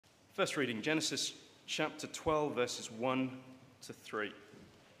First reading, Genesis chapter 12, verses 1 to 3.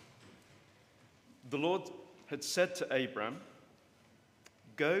 The Lord had said to Abram,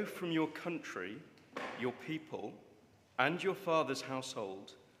 "Go from your country, your people, and your father's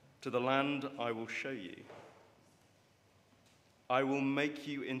household to the land I will show you. I will make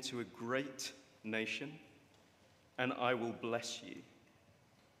you into a great nation, and I will bless you.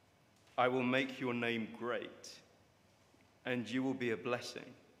 I will make your name great, and you will be a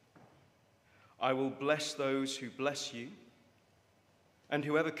blessing. I will bless those who bless you, and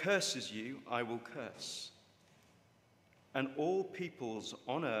whoever curses you, I will curse. And all peoples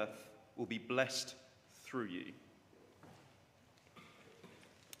on earth will be blessed through you."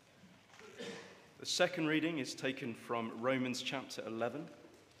 The second reading is taken from Romans chapter 11.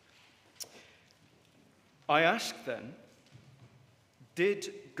 I ask then,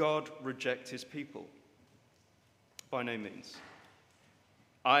 did God reject his people? By no means.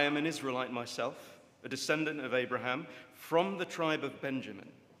 I am an Israelite myself, a descendant of Abraham, from the tribe of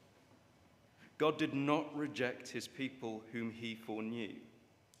Benjamin. God did not reject his people whom he foreknew.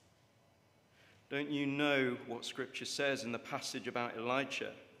 Don't you know what Scripture says in the passage about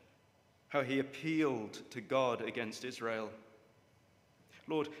Elijah, how he appealed to God against Israel?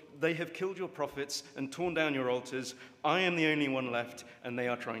 "Lord, they have killed your prophets and torn down your altars. I am the only one left, and they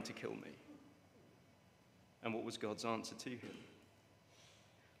are trying to kill me." And what was God's answer to him?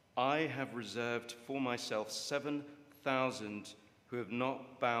 "I have reserved for myself 7,000 who have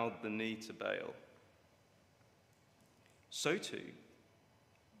not bowed the knee to Baal." So too,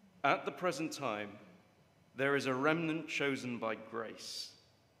 at the present time, there is a remnant chosen by grace.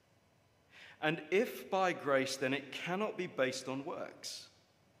 And if by grace, then it cannot be based on works.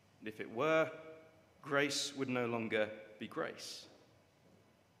 And if it were, grace would no longer be grace.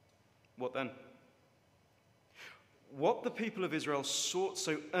 What then? What the people of Israel sought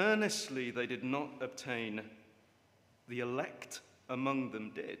so earnestly they did not obtain, the elect among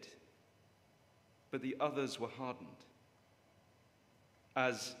them did, but the others were hardened.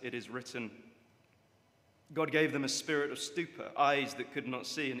 As it is written, God gave them a spirit of stupor, eyes that could not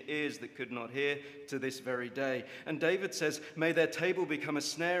see and ears that could not hear, to this very day. And David says, "May their table become a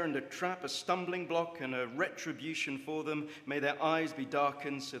snare and a trap, a stumbling block and a retribution for them. May their eyes be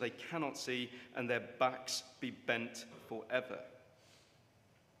darkened so they cannot see, and their backs be bent forever."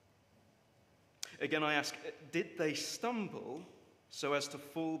 Again, I ask, did they stumble so as to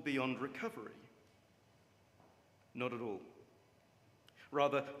fall beyond recovery? Not at all.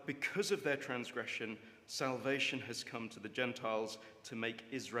 Rather, because of their transgression, salvation has come to the Gentiles to make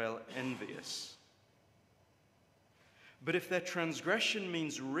Israel envious. But if their transgression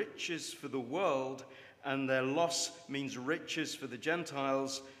means riches for the world and their loss means riches for the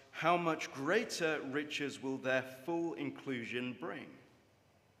Gentiles, how much greater riches will their full inclusion bring?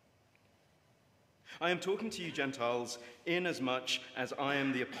 I am talking to you Gentiles inasmuch as I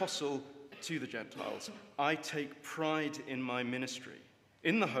am the apostle to the Gentiles. I take pride in my ministry,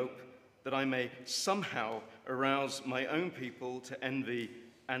 in the hope that I may somehow arouse my own people to envy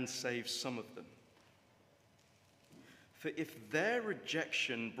and save some of them. For if their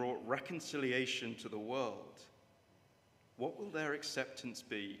rejection brought reconciliation to the world, what will their acceptance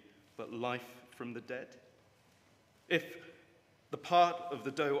be but life from the dead? If the part of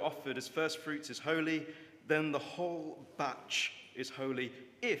the dough offered as first fruits is holy, then the whole batch is holy.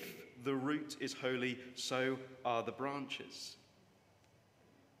 If the root is holy, so are the branches.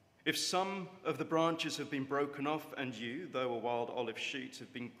 If some of the branches have been broken off, and you, though a wild olive shoot,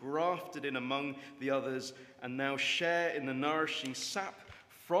 have been grafted in among the others, and now share in the nourishing sap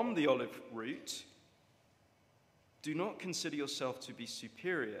from the olive root, do not consider yourself to be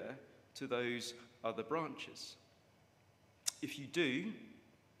superior to those other branches. If you do,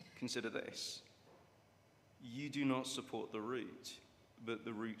 consider this: you do not support the root, but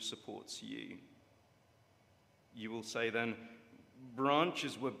the root supports you. You will say then,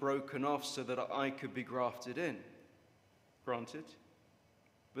 "Branches were broken off so that I could be grafted in." Granted,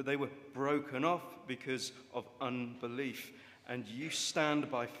 but they were broken off because of unbelief, and you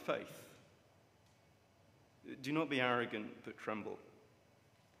stand by faith. Do not be arrogant, but tremble.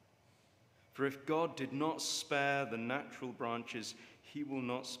 For if God did not spare the natural branches, he will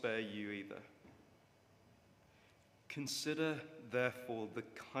not spare you either. Consider, therefore, the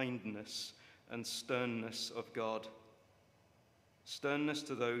kindness and sternness of God. Sternness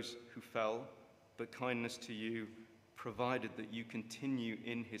to those who fell, but kindness to you, provided that you continue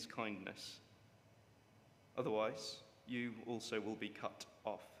in his kindness. Otherwise, you also will be cut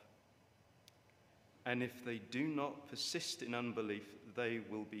off. And if they do not persist in unbelief, they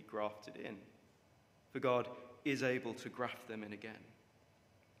will be grafted in, for God is able to graft them in again.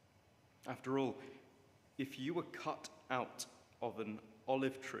 After all, if you were cut out of an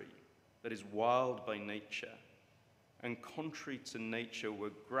olive tree that is wild by nature, and contrary to nature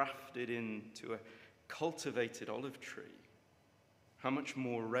were grafted into a cultivated olive tree, how much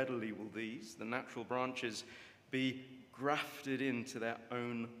more readily will these, the natural branches, be grafted into their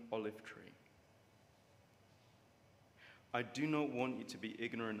own olive tree? I do not want you to be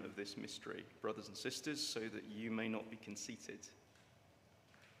ignorant of this mystery, brothers and sisters, so that you may not be conceited.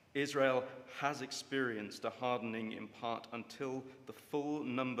 Israel has experienced a hardening in part until the full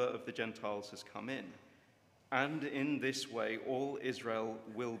number of the Gentiles has come in. And in this way, all Israel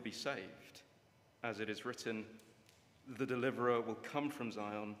will be saved. As it is written, the deliverer will come from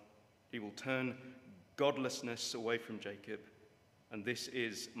Zion. He will turn godlessness away from Jacob. And this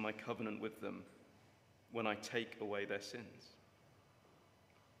is my covenant with them when I take away their sins.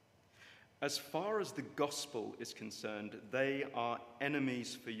 As far as the gospel is concerned, they are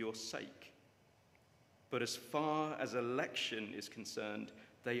enemies for your sake. But as far as election is concerned,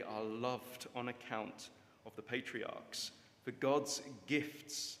 they are loved on account of the patriarchs. For God's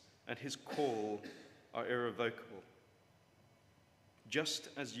gifts and his call are irrevocable. Just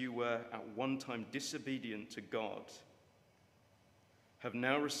as you were at one time disobedient to God, have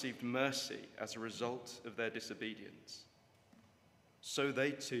now received mercy as a result of their disobedience, so they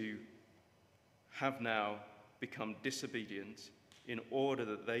too have now become disobedient in order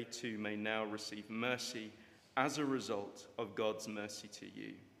that they too may now receive mercy as a result of God's mercy to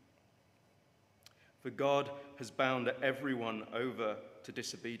you. For God has bound everyone over to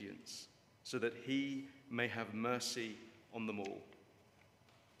disobedience, so that he may have mercy on them all.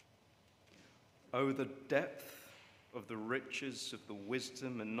 Oh, the depth of the riches of the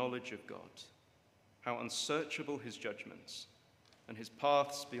wisdom and knowledge of God, how unsearchable his judgments and his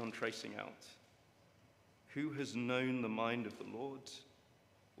paths beyond tracing out. Who has known the mind of the Lord,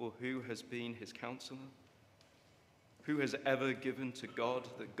 or who has been his counselor? Who has ever given to God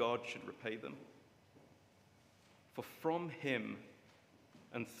that God should repay them? For from him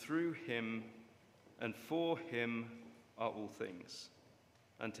and through him and for him are all things,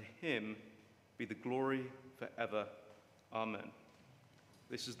 and to him be the glory forever. Amen.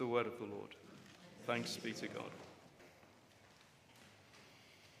 This is the word of the Lord. Thanks be to God.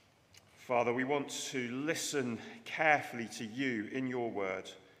 Father, we want to listen carefully to you in your word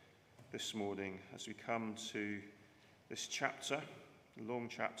this morning as we come to this chapter, a long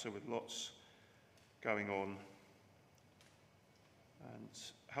chapter with lots going on. And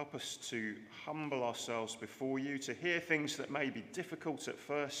help us to humble ourselves before you, to hear things that may be difficult at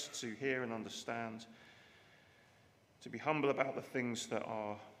first to hear and understand, to be humble about the things that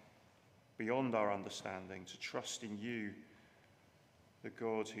are beyond our understanding, to trust in you, the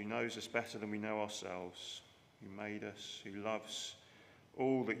God who knows us better than we know ourselves, who made us, who loves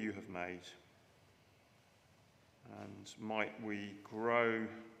all that you have made. And might we grow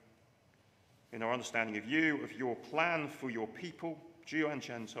in our understanding of you, of your plan for your people, Jew and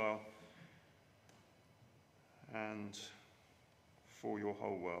Gentile, and for your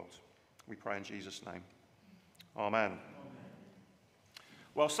whole world. We pray in Jesus' name. Amen.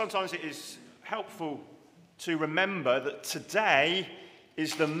 Well, sometimes it is helpful to remember that today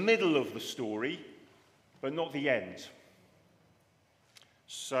is the middle of the story, but not the end.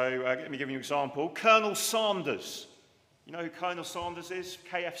 So let me give you an example. Colonel Sanders. You know who Colonel Sanders is?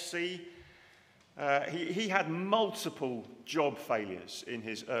 KFC. He had multiple job failures in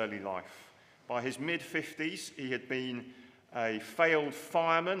his early life. By his mid-50s, he had been a failed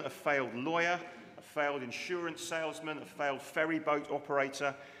fireman, a failed lawyer, a failed insurance salesman, a failed ferry boat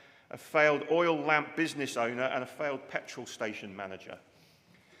operator, a failed oil lamp business owner, and a failed petrol station manager.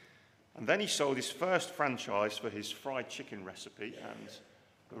 And then he sold his first franchise for his fried chicken recipe, and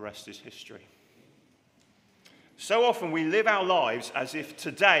the rest is history. So often we live our lives as if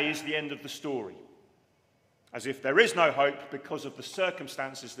today is the end of the story, as if there is no hope because of the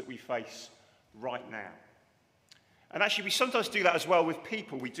circumstances that we face right now. And actually, we sometimes do that as well with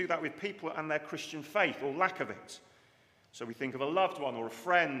people. We do that with people and their Christian faith, or lack of it. So we think of a loved one or a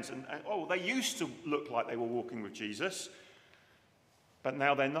friend, and oh, they used to look like they were walking with Jesus, but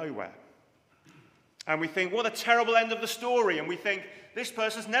now they're nowhere. And we think, what a terrible end of the story. And we think, this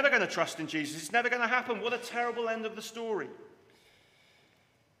person's never going to trust in Jesus. It's never going to happen. What a terrible end of the story.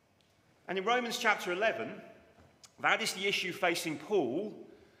 And in Romans chapter 11, that is the issue facing Paul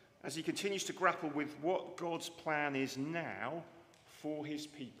as he continues to grapple with what God's plan is now for his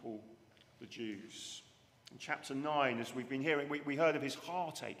people, the Jews. In chapter 9, as we've been hearing, we heard of his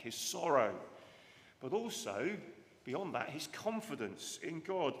heartache, his sorrow, but also, beyond that, his confidence in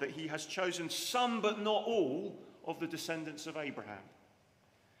God that he has chosen some but not all of the descendants of Abraham.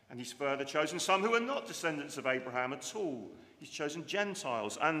 And he's further chosen some who are not descendants of Abraham at all. He's chosen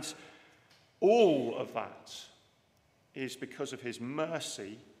Gentiles. And all of that is because of his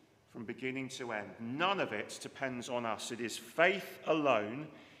mercy from beginning to end. None of it depends on us. It is faith alone,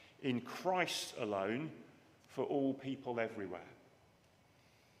 in Christ alone, for all people everywhere.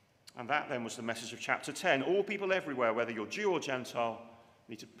 And that then was the message of chapter 10. All people everywhere, whether you're Jew or Gentile,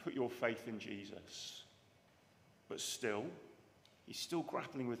 need to put your faith in Jesus. But still, he's still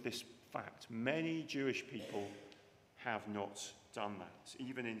grappling with this fact. Many Jewish people have not done that,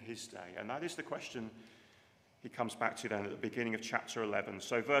 even in his day. And that is the question he comes back to then at the beginning of chapter 11.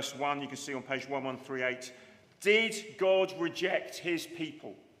 So verse 1, you can see on page 1138, did God reject his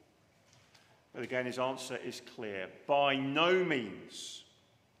people? But again, his answer is clear. By no means.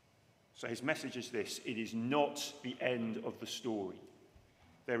 So his message is this: it is not the end of the story.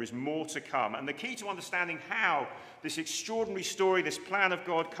 There is more to come. And the key to understanding how this extraordinary story, this plan of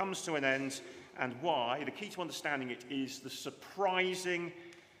God, comes to an end and why, the key to understanding it is the surprising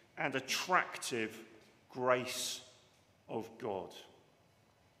and attractive grace of God.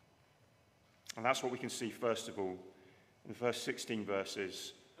 And that's what we can see first of all in the first 16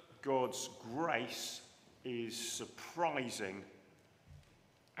 verses. God's grace is surprising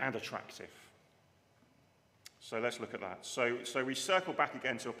and attractive. So let's look at that. So we circle back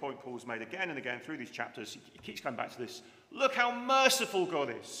again to a point Paul's made again and again through these chapters. He keeps coming back to this. Look how merciful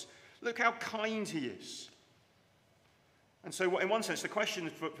God is. Look how kind he is. And so in one sense, the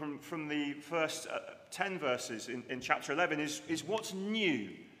question from the first 10 verses in chapter 11 is what's new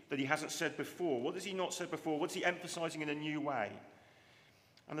that he hasn't said before? What has he not said before? What's he emphasizing in a new way?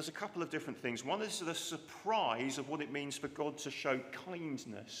 And there's a couple of different things. One is the surprise of what it means for God to show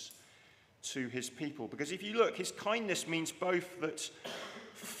kindness to his people. Because if you look, his kindness means both that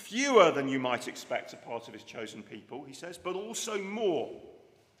fewer than you might expect are part of his chosen people, he says, but also more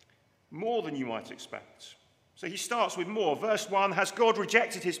than you might expect. So he starts with more. Verse 1, has God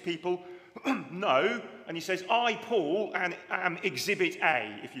rejected his people? No. And he says, I, Paul, am exhibit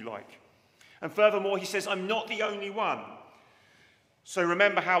A, if you like. And furthermore, he says, I'm not the only one. So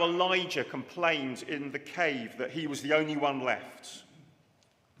remember how Elijah complained in the cave that he was the only one left.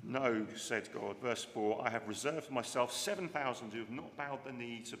 No, said God. Verse 4, I have reserved for myself 7,000 who have not bowed the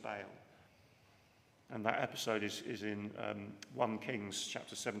knee to Baal. And that episode is in 1 Kings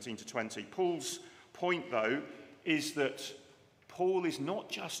chapter 17 to 20. Paul's point, though, is that Paul is not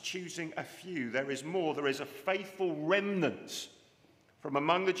just choosing a few. There is more. There is a faithful remnant from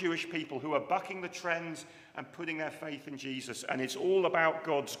among the Jewish people who are bucking the trend and putting their faith in Jesus. And it's all about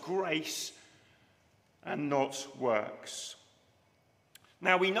God's grace and not works.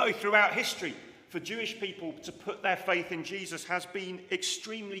 Now, we know throughout history, for Jewish people to put their faith in Jesus has been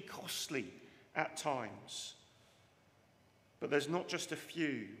extremely costly at times. But there's not just a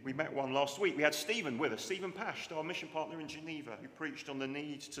few. We met one last week. We had Stephen with us, Stephen Pasht, our mission partner in Geneva, who preached on the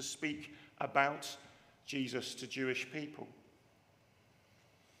need to speak about Jesus to Jewish people.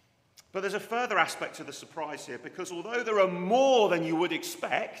 But there's a further aspect to the surprise here, because although there are more than you would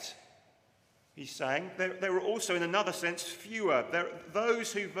expect, he's saying, there are also, in another sense, fewer. There are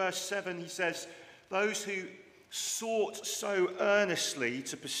those who, verse 7, he says, those who sought so earnestly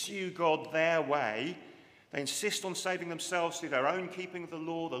to pursue God their way, they insist on saving themselves through their own keeping of the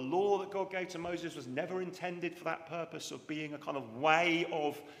law. The law that God gave to Moses was never intended for that purpose of being a kind of way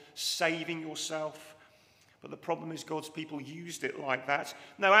of saving yourself. But the problem is God's people used it like that.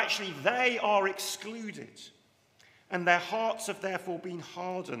 No, actually, they are excluded, and their hearts have therefore been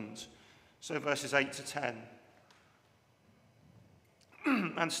hardened. So verses 8 to 10.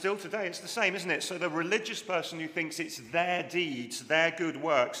 And still today it's the same, isn't it? So the religious person who thinks it's their deeds, their good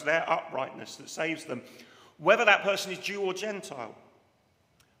works, their uprightness that saves them, whether that person is Jew or Gentile,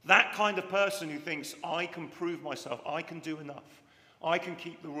 that kind of person who thinks, I can prove myself, I can do enough, I can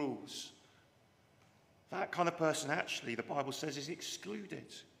keep the rules, that kind of person actually, the Bible says, is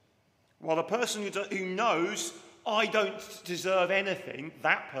excluded. While the person who knows, I don't deserve anything,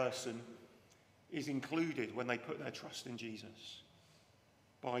 that person is included when they put their trust in Jesus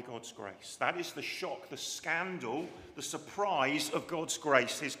by God's grace. That is the shock, the scandal, the surprise of God's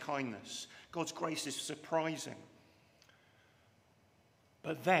grace, his kindness. God's grace is surprising.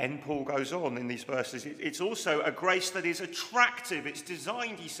 But then Paul goes on in these verses. It's also a grace that is attractive. It's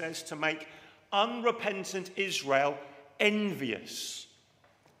designed, he says, to make unrepentant Israel envious.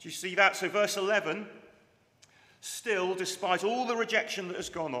 Do you see that? So verse 11, still, despite all the rejection that has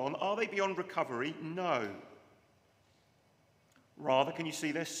gone on, are they beyond recovery? No. Rather, can you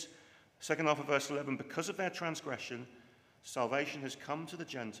see this? Second half of verse 11, because of their transgression, salvation has come to the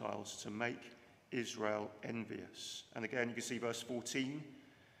Gentiles to make Israel envious. And again, you can see verse 14.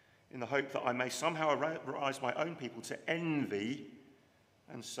 in the hope that I may somehow arouse my own people to envy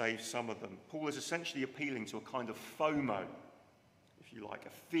and save some of them. Paul is essentially appealing to a kind of FOMO, if you like, a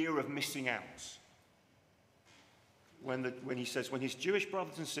fear of missing out. When he says, when his Jewish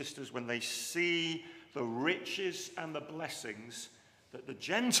brothers and sisters, when they see the riches and the blessings that the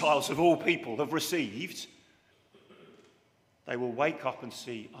Gentiles of all people have received, they will wake up and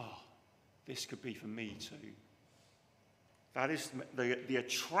see, this could be for me too. That is the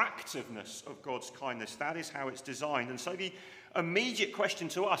attractiveness of God's kindness. That is how it's designed. And so the immediate question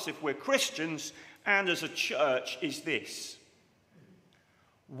to us, if we're Christians and as a church, is this: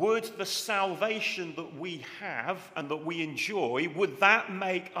 would the salvation that we have and that we enjoy, would that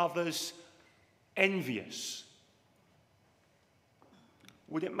make others envious?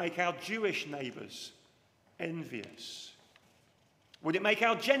 Would it make our Jewish neighbours envious? Would it make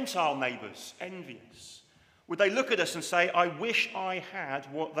our Gentile neighbours envious? Would they look at us and say, I wish I had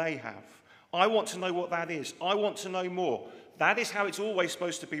what they have. I want to know what that is. I want to know more. That is how it's always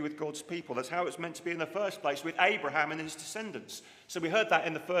supposed to be with God's people. That's how it's meant to be in the first place with Abraham and his descendants. So we heard that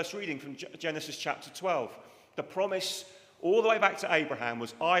in the first reading from Genesis chapter 12. The promise all the way back to Abraham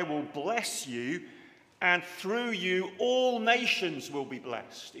was, I will bless you, and through you all nations will be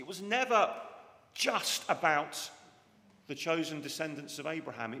blessed. It was never just about the chosen descendants of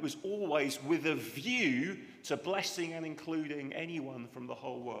Abraham. It was always with a view to blessing and including anyone from the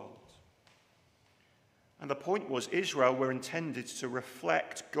whole world. And the point was, Israel were intended to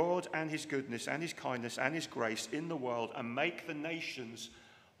reflect God and his goodness and his kindness and his grace in the world and make the nations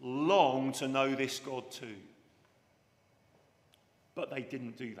long to know this God too. But they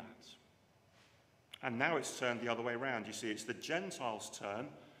didn't do that. And now it's turned the other way around. You see, it's the Gentiles' turn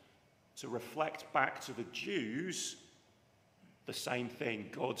to reflect back to the Jews the same thing,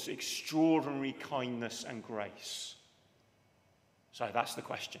 God's extraordinary kindness and grace. So that's the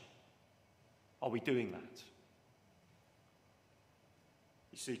question. Are we doing that?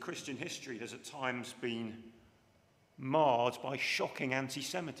 You see, Christian history has at times been marred by shocking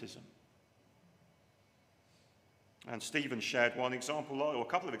anti-Semitism. And Stephen shared one example, or a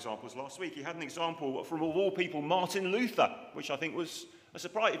couple of examples last week. He had an example from, of all people, Martin Luther, which I think was a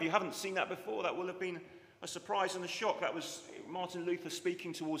surprise. If you haven't seen that before, that will have been a surprise and a shock. That was Martin Luther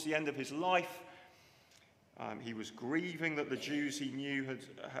speaking towards the end of his life. He was grieving that the Jews he knew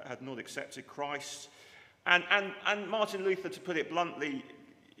had not accepted Christ. And Martin Luther, to put it bluntly,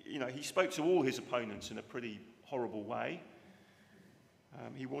 he spoke to all his opponents in a pretty horrible way.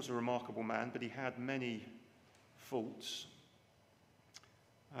 He was a remarkable man, but he had many faults.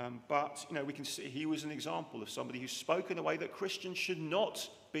 But we can see he was an example of somebody who spoke in a way that Christians should not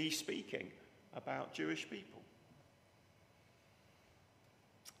be speaking about Jewish people.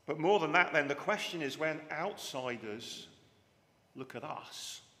 But more than that, then, the question is, when outsiders look at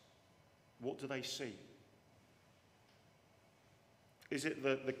us, what do they see? Is it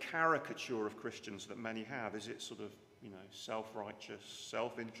the caricature of Christians that many have? Is it sort of, self-righteous,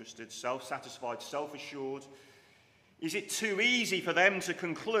 self-interested, self-satisfied, self-assured? Is it too easy for them to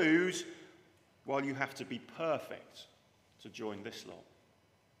conclude, well, you have to be perfect to join this lot?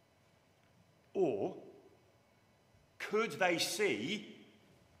 Or could they see,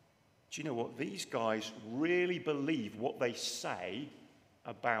 do you know what, these guys really believe what they say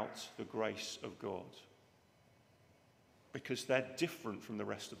about the grace of God? Because they're different from the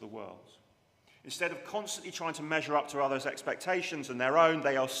rest of the world. Instead of constantly trying to measure up to others' expectations and their own,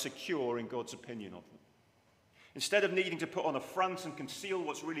 they are secure in God's opinion of them. Instead of needing to put on a front and conceal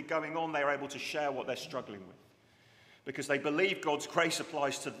what's really going on, they are able to share what they're struggling with. Because they believe God's grace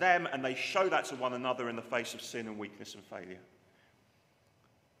applies to them, and they show that to one another in the face of sin and weakness and failure.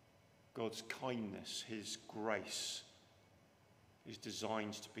 God's kindness, his grace, is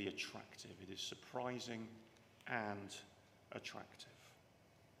designed to be attractive. It is surprising and attractive.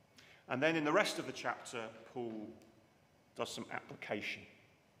 And then in the rest of the chapter, Paul does some application.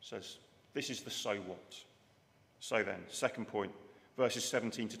 Says, this is the so what. So then, second point, verses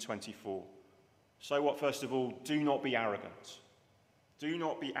 17 to 24. So what, first of all, do not be arrogant. Do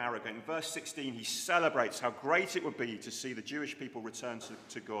not be arrogant. In verse 16, he celebrates how great it would be to see the Jewish people return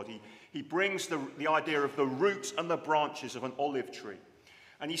to God. He brings the idea of the root and the branches of an olive tree.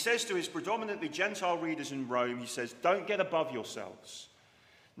 And he says to his predominantly Gentile readers in Rome, he says, don't get above yourselves.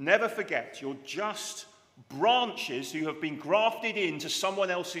 Never forget, you're just branches who have been grafted into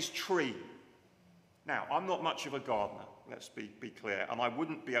someone else's tree. Now, I'm not much of a gardener, let's be clear, and I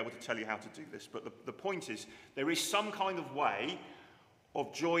wouldn't be able to tell you how to do this, but the point is, there is some kind of way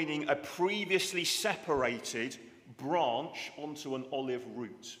of joining a previously separated branch onto an olive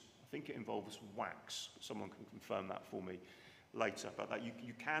root. I think it involves wax, but someone can confirm that for me. later, but that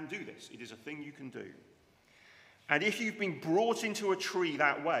you can do this. It is a thing you can do. And if you've been brought into a tree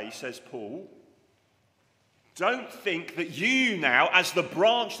that way, says Paul, don't think that you now, as the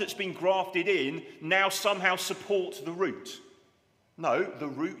branch that's been grafted in, now somehow support the root. No, the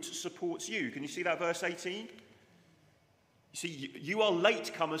root supports you. Can you see that verse 18? You see, you are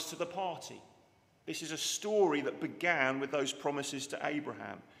latecomers to the party. This is a story that began with those promises to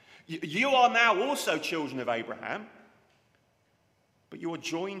Abraham. You are now also children of Abraham, but you are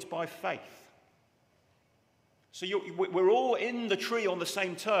joined by faith. So we're all in the tree on the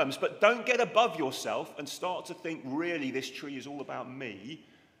same terms, but don't get above yourself and start to think, really, this tree is all about me.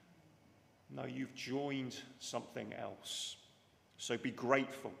 No, you've joined something else. So be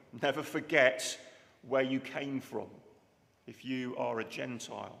grateful. Never forget where you came from if you are a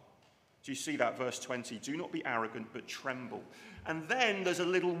Gentile. Do you see that? Verse 20, do not be arrogant, but tremble. And then there's a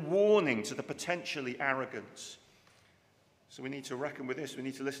little warning to the potentially arrogant. So we need to reckon with this. We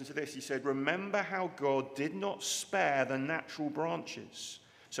need to listen to this. He said, remember how God did not spare the natural branches.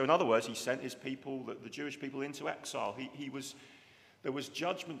 So in other words, he sent his people, the Jewish people, into exile. There was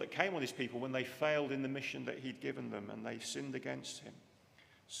judgment that came on his people when they failed in the mission that he'd given them and they sinned against him.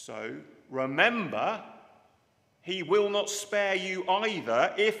 So remember, he will not spare you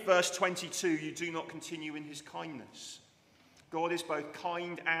either if, verse 22, you do not continue in his kindness. God is both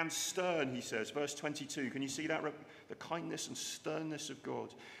kind and stern, he says. Verse 22, can you see that? The kindness and sternness of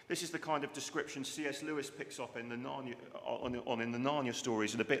God. This is the kind of description C.S. Lewis picks up in the Narnia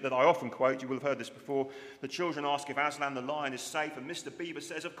stories. And a bit that I often quote, you will have heard this before. The children ask if Aslan the lion is safe, and Mr. Beaver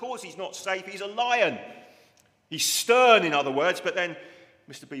says, of course he's not safe, he's a lion. He's stern, in other words, but then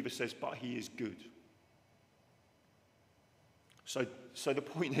Mr. Beaver says, but he is good. So the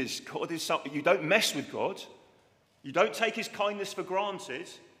point is, God is something, you don't mess with God. You don't take his kindness for granted,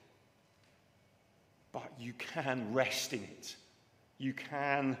 but you can rest in it. You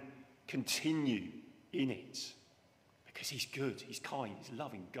can continue in it because he's good, he's kind, he's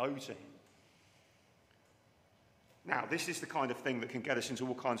loving. Go to him. Now, this is the kind of thing that can get us into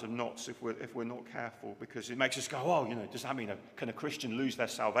all kinds of knots if we're not careful, because it makes us go, oh, does that mean can a Christian lose their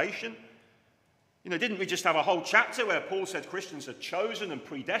salvation? Didn't we just have a whole chapter where Paul said Christians are chosen and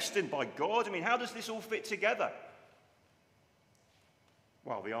predestined by God? How does this all fit together?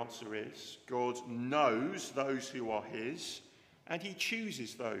 Well, the answer is God knows those who are his, and he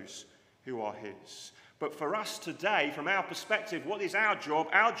chooses those who are his. But for us today, from our perspective, what is our job?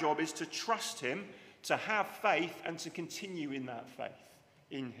 Our job is to trust him, to have faith, and to continue in that faith,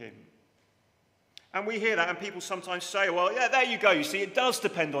 in him. And we hear that, and people sometimes say, well, yeah, there you go. You see, it does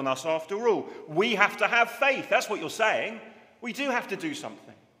depend on us after all. We have to have faith. That's what you're saying. We do have to do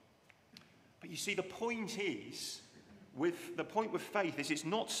something. But you see, the point with faith is it's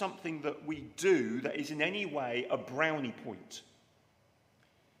not something that we do that is in any way a brownie point.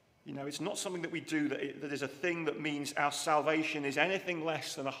 It's not something that we do that is a thing that means our salvation is anything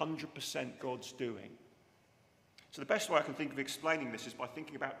less than 100% God's doing. So the best way I can think of explaining this is by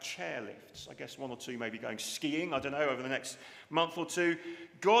thinking about chairlifts. I guess one or two may be going skiing, I don't know, over the next month or two.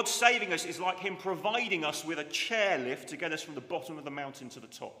 God saving us is like him providing us with a chairlift to get us from the bottom of the mountain to the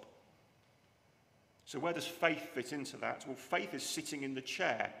top. So where does faith fit into that? Well, faith is sitting in the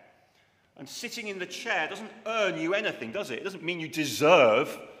chair. And sitting in the chair doesn't earn you anything, does it? It doesn't mean you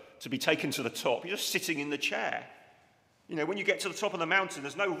deserve to be taken to the top. You're just sitting in the chair. When you get to the top of the mountain,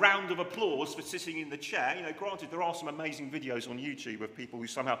 there's no round of applause for sitting in the chair. Granted, there are some amazing videos on YouTube of people who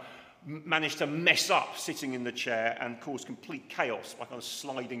somehow manage to mess up sitting in the chair and cause complete chaos by kind of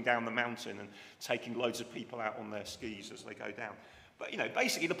sliding down the mountain and taking loads of people out on their skis as they go down. But,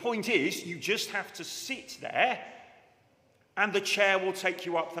 basically the point is you just have to sit there and the chair will take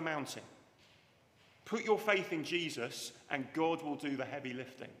you up the mountain. Put your faith in Jesus and God will do the heavy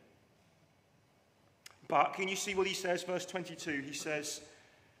lifting. But can you see what he says? Verse 22, he says,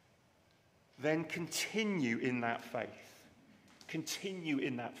 then continue in that faith. Continue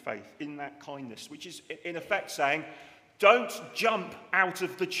in that faith, in that kindness, which is in effect saying, don't jump out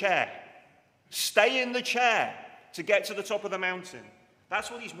of the chair. Stay in the chair to get to the top of the mountain. That's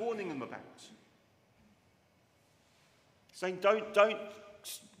what he's warning them about. Saying don't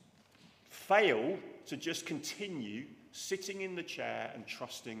fail to just continue sitting in the chair and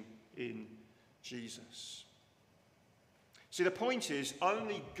trusting in Jesus. See, the point is,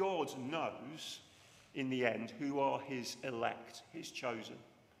 only God knows, in the end, who are his elect, his chosen.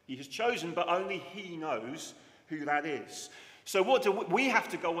 He has chosen, but only he knows who that is. So what do we have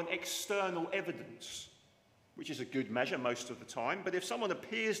to go on external evidence, which is a good measure most of the time. But if someone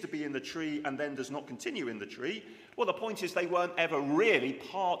appears to be in the tree and then does not continue in the tree, well, the point is they weren't ever really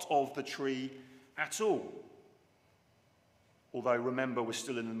part of the tree at all. Although, remember, we're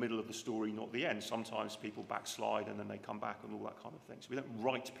still in the middle of the story, not the end. Sometimes people backslide and then they come back and all that kind of thing. So we don't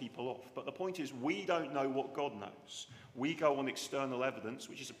write people off. But the point is, we don't know what God knows. We go on external evidence,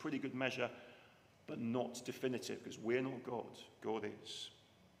 which is a pretty good measure, but not definitive, because we're not God. God is.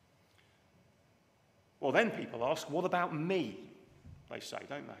 Well, then people ask, what about me? They say,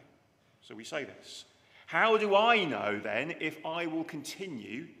 don't they? So we say this. How do I know, then, if I will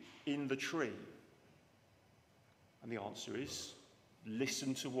continue in the tree? And the answer is,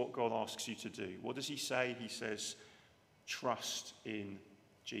 listen to what God asks you to do. What does he say? He says, trust in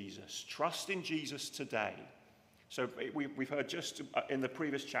Jesus. Trust in Jesus today. So we've heard just in the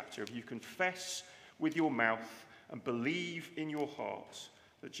previous chapter, if you confess with your mouth and believe in your heart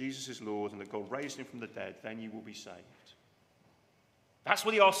that Jesus is Lord and that God raised him from the dead, then you will be saved. That's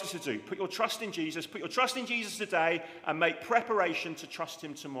what he asks us to do. Put your trust in Jesus. Put your trust in Jesus today and make preparation to trust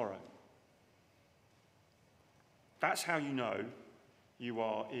him tomorrow. That's how you know you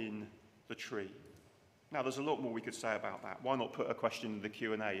are in the tree. Now, there's a lot more we could say about that. Why not put a question in the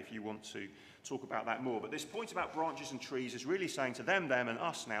Q&A if you want to talk about that more? But this point about branches and trees is really saying to them, and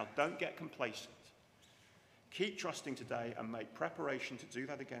us now, don't get complacent. Keep trusting today and make preparation to do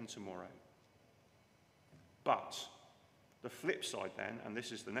that again tomorrow. But the flip side then, and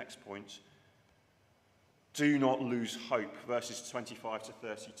this is the next point, do not lose hope, verses 25 to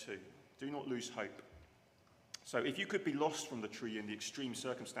 32. Do not lose hope. So if you could be lost from the tree in the extreme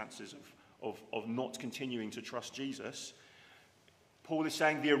circumstances of not continuing to trust Jesus, Paul is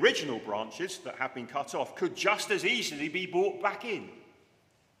saying the original branches that have been cut off could just as easily be brought back in.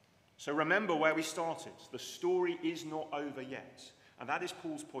 So remember where we started. The story is not over yet. And that is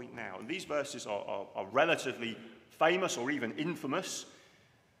Paul's point now. And these verses are relatively famous or even infamous,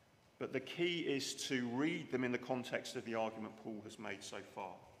 but the key is to read them in the context of the argument Paul has made so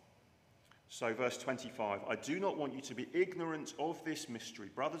far. So verse 25, I do not want you to be ignorant of this mystery,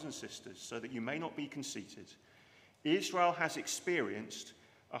 brothers and sisters, so that you may not be conceited. Israel has experienced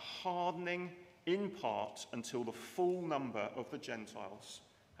a hardening in part until the full number of the Gentiles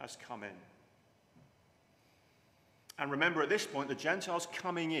has come in. And remember, at this point, the Gentiles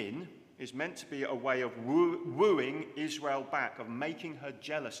coming in is meant to be a way of wooing Israel back, of making her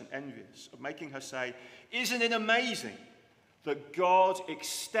jealous and envious, of making her say, isn't it amazing that God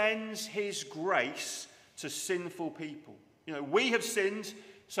extends his grace to sinful people? You know, we have sinned,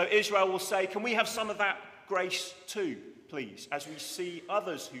 so Israel will say, can we have some of that grace too, please, as we see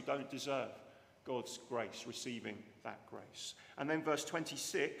others who don't deserve God's grace receiving that grace. And then verse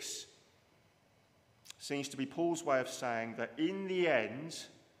 26 seems to be Paul's way of saying that in the end,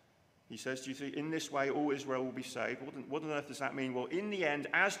 he says, do you see, in this way all Israel will be saved. What on earth does that mean? Well, in the end,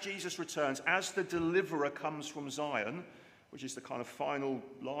 as Jesus returns, as the deliverer comes from Zion, which is the kind of final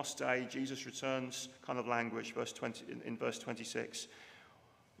last day, Jesus returns kind of language, in verse 26,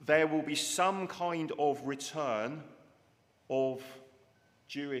 there will be some kind of return of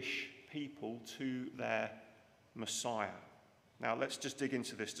Jewish people to their Messiah. Now, let's just dig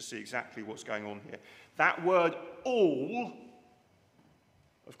into this to see exactly what's going on here. That word all,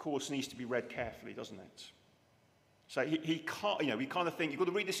 of course, needs to be read carefully, doesn't it? So he can't, we kind of think, you've got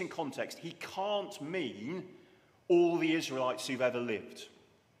to read this in context. He can't mean all the Israelites who've ever lived,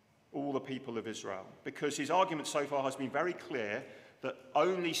 all the people of Israel, because his argument so far has been very clear that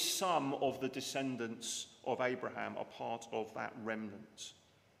only some of the descendants of Abraham are part of that remnant.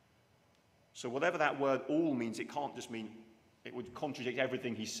 So whatever that word all means, it can't just mean, it would contradict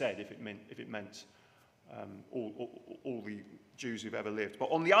everything he said if it meant all the Jews who've ever lived.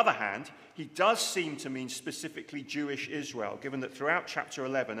 But on the other hand, he does seem to mean specifically Jewish Israel, given that throughout chapter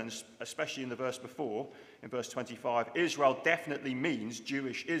 11, and especially in the verse before, in verse 25, Israel definitely means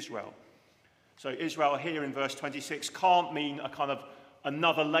Jewish Israel. So Israel here in verse 26 can't mean a kind of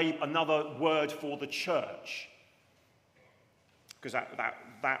another word for the church, because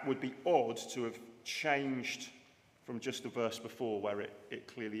that would be odd to have changed from just the verse before, where it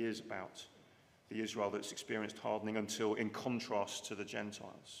clearly is about the Israel that's experienced hardening until in contrast to the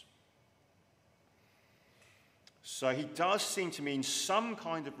Gentiles. So he does seem to mean some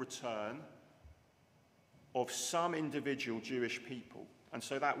kind of return of some individual Jewish people. And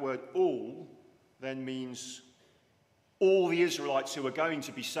so that word all then means all the Israelites who are going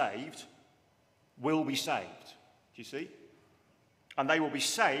to be saved will be saved. Do you see? And they will be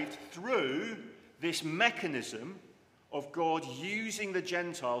saved through this mechanism of God using the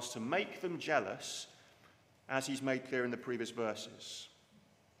Gentiles to make them jealous, as he's made clear in the previous verses.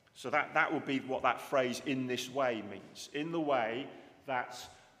 So that would be what that phrase "in this way" means. In the way that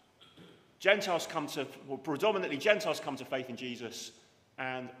predominantly Gentiles come to faith in Jesus,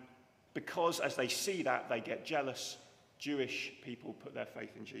 and because as they see that, they get jealous Jewish people put their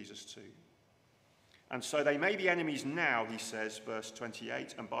faith in Jesus too. And so they may be enemies now, he says, verse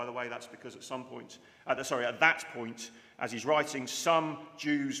 28. And by the way, that's because at that point, as he's writing, some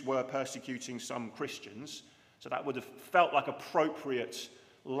Jews were persecuting some Christians. So that would have felt like appropriate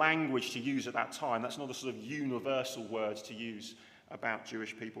language to use at that time. That's not a sort of universal word to use about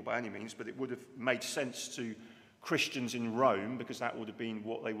Jewish people by any means, but it would have made sense to Christians in Rome, because that would have been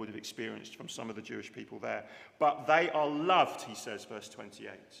what they would have experienced from some of the Jewish people there. But they are loved, he says, verse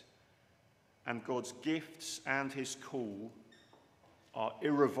 28. And God's gifts and his call are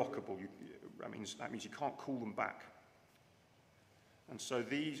irrevocable. That means you can't call them back. And so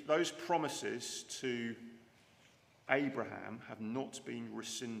those promises to Abraham have not been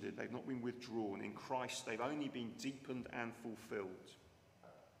rescinded. They've not been withdrawn. In Christ, they've only been deepened and fulfilled.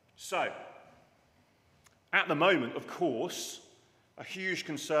 So, at the moment, of course, a huge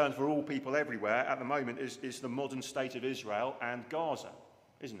concern for all people everywhere at the moment is the modern state of Israel and Gaza,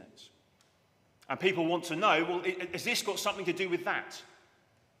 isn't it? And people want to know, well, has this got something to do with that?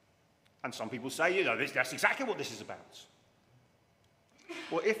 And some people say, that's exactly what this is about.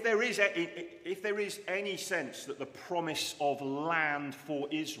 Well, if there is any sense that the promise of land for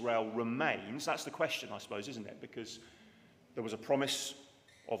Israel remains, that's the question, I suppose, isn't it? Because there was a promise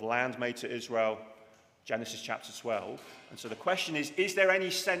of land made to Israel, Genesis chapter 12. And so the question is there any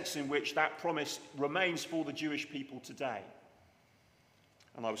sense in which that promise remains for the Jewish people today?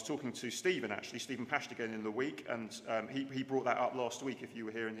 And I was talking to Stephen Pasht again in the week, and he brought that up last week if you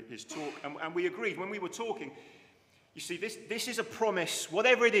were here in his talk. And we agreed when we were talking, you see, this is a promise,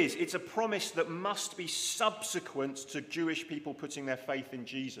 whatever it is, it's a promise that must be subsequent to Jewish people putting their faith in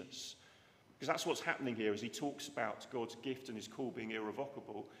Jesus. Because that's what's happening here as he talks about God's gift and his call being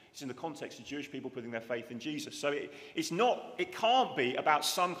irrevocable. It's in the context of Jewish people putting their faith in Jesus. So it can't be about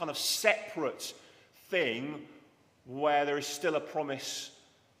some kind of separate thing where there is still a promise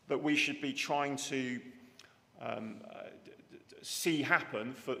that we should be trying to see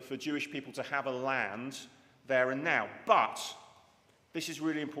happen for Jewish people to have a land there and now. But this is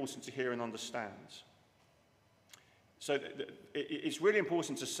really important to hear and understand. So it's really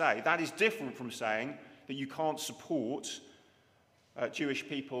important to say that is different from saying that you can't support Jewish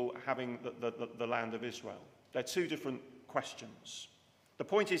people having the land of Israel. They're two different questions. The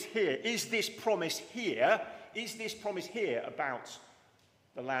point is here, is this promise here about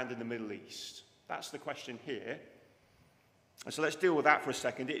the land in the Middle East? That's the question here. And so let's deal with that for a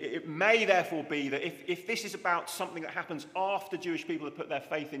second. It may therefore be that if this is about something that happens after Jewish people have put their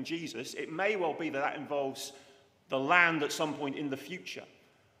faith in Jesus, it may well be that involves the land at some point in the future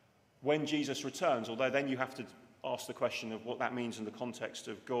when Jesus returns, although then you have to ask the question of what that means in the context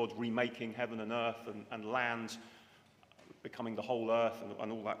of God remaking heaven and earth and land becoming the whole earth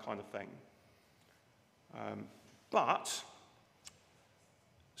and all that kind of thing. But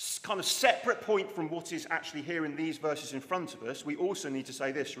kind of separate point from what is actually here in these verses in front of us, we also need to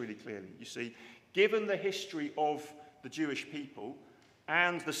say this really clearly. You see, given the history of the Jewish people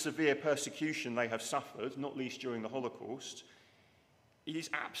and the severe persecution they have suffered, not least during the Holocaust, it is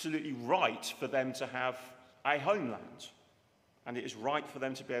absolutely right for them to have a homeland. And it is right for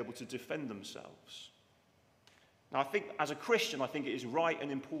them to be able to defend themselves. Now, I think, as a Christian, I think it is right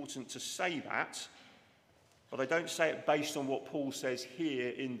and important to say that, but I don't say it based on what Paul says here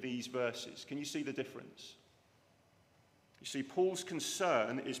in these verses. Can you see the difference? You see, Paul's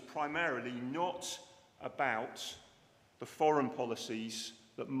concern is primarily not about the foreign policies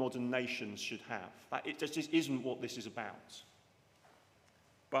that modern nations should have. It just isn't what this is about.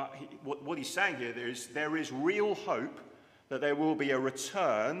 But what he's saying here, there is real hope that there will be a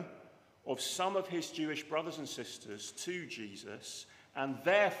return of some of his Jewish brothers and sisters to Jesus, and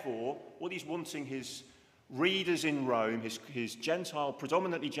therefore what he's wanting his readers in Rome, his Gentile,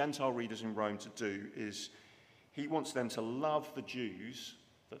 predominantly Gentile readers in Rome to do is he wants them to love the Jews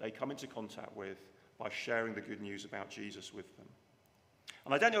that they come into contact with by sharing the good news about Jesus with them.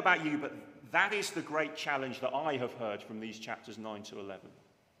 And I don't know about you, but that is the great challenge that I have heard from these chapters 9 to 11.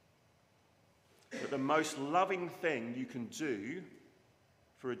 That the most loving thing you can do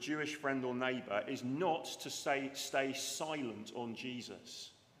for a Jewish friend or neighbour is not to stay silent on Jesus,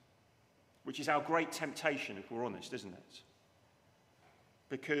 which is our great temptation, if we're honest, isn't it?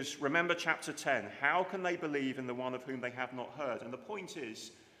 Because remember chapter 10, how can they believe in the one of whom they have not heard? And the point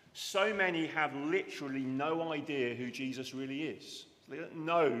is, so many have literally no idea who Jesus really is. They don't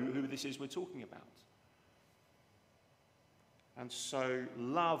know who this is we're talking about. And so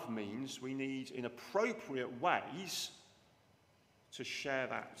love means we need, in appropriate ways, to share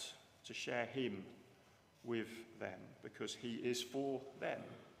that, to share him with them, because he is for them.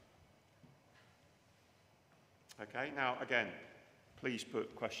 Okay, now again, please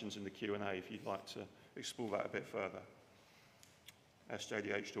put questions in the Q&A if you'd like to explore that a bit further.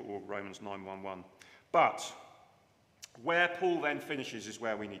 sjdh.org, Romans 9:11. But where Paul then finishes is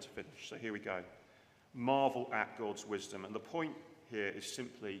where we need to finish. So here we go. Marvel at God's wisdom. And the point here is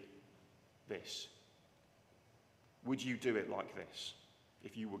simply this. Would you do it like this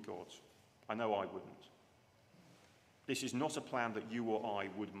if you were God? I know I wouldn't. This is not a plan that you or I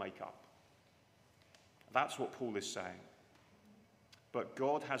would make up. That's what Paul is saying. But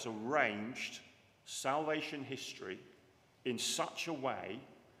God has arranged salvation history in such a way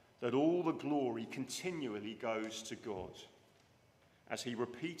that all the glory continually goes to God, as he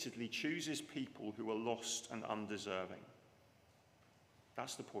repeatedly chooses people who are lost and undeserving.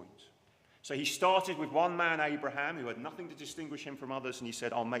 That's the point. So he started with one man, Abraham, who had nothing to distinguish him from others, and he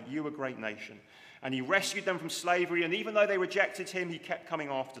said, I'll make you a great nation. And he rescued them from slavery, and even though they rejected him, he kept coming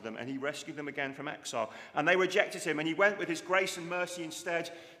after them, and he rescued them again from exile. And they rejected him, and he went with his grace and mercy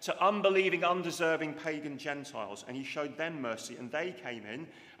instead to unbelieving, undeserving pagan Gentiles, and he showed them mercy, and they came in.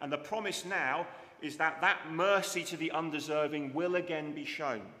 And the promise now is that that mercy to the undeserving will again be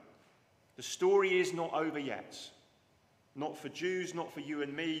shown. The story is not over yet. Not for Jews, not for you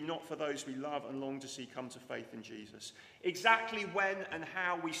and me, not for those we love and long to see come to faith in Jesus. Exactly when and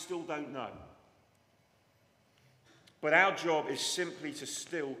how, we still don't know. But our job is simply to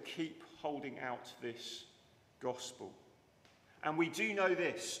still keep holding out this gospel. And we do know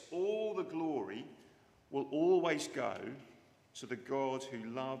this: all the glory will always go to the God who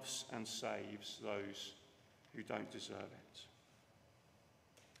loves and saves those who don't deserve it.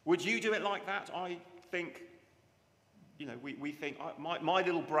 Would you do it like that? I think, we think my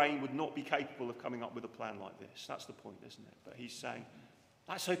little brain would not be capable of coming up with a plan like this. That's the point, isn't it? But he's saying,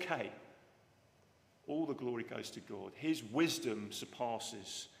 that's okay. All the glory goes to God. His wisdom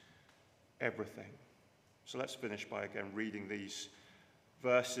surpasses everything. So let's finish by again reading these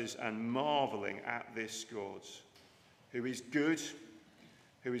verses and marveling at this God, who is good,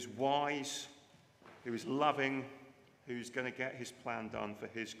 who is wise, who is loving, who's going to get his plan done for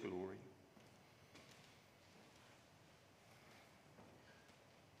his glory.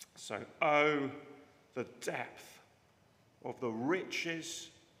 So, oh, the depth of the riches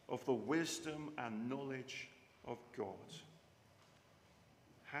of the wisdom and knowledge of God.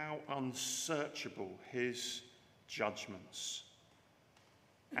 How unsearchable his judgments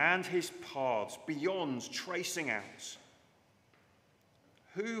and his paths beyond tracing out.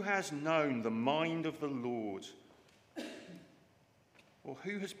 Who has known the mind of the Lord? Or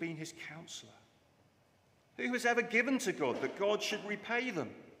who has been his counselor? Who has ever given to God that God should repay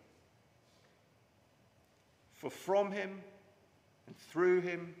them? For from him and through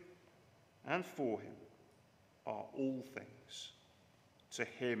him and for him are all things. To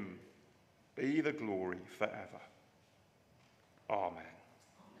him be the glory forever. Amen.